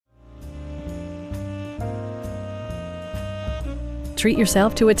Treat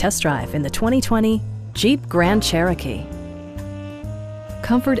yourself to a test drive in the 2020 Jeep Grand Cherokee.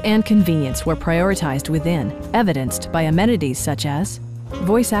 Comfort and convenience were prioritized within, evidenced by amenities such as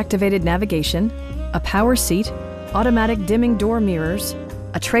voice-activated navigation, a power seat, automatic dimming door mirrors,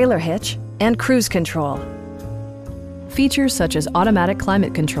 a trailer hitch, and cruise control. Features such as automatic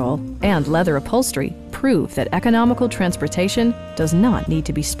climate control and leather upholstery prove that economical transportation does not need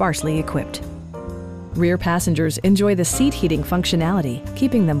to be sparsely equipped. Rear passengers enjoy the seat heating functionality,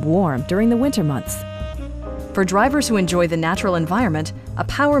 keeping them warm during the winter months. For drivers who enjoy the natural environment, a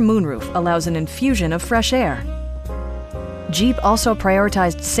power moonroof allows an infusion of fresh air. Jeep also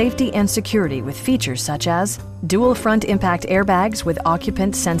prioritized safety and security with features such as dual front impact airbags with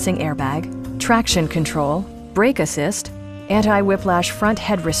occupant sensing airbag, traction control, brake assist, anti-whiplash front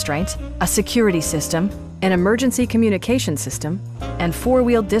head restraints, a security system, an emergency communication system, and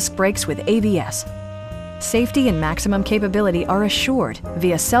four-wheel disc brakes with ABS. Safety and maximum capability are assured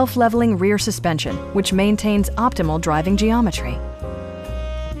via self-leveling rear suspension, which maintains optimal driving geometry.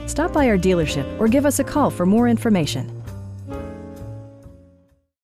 Stop by our dealership or give us a call for more information.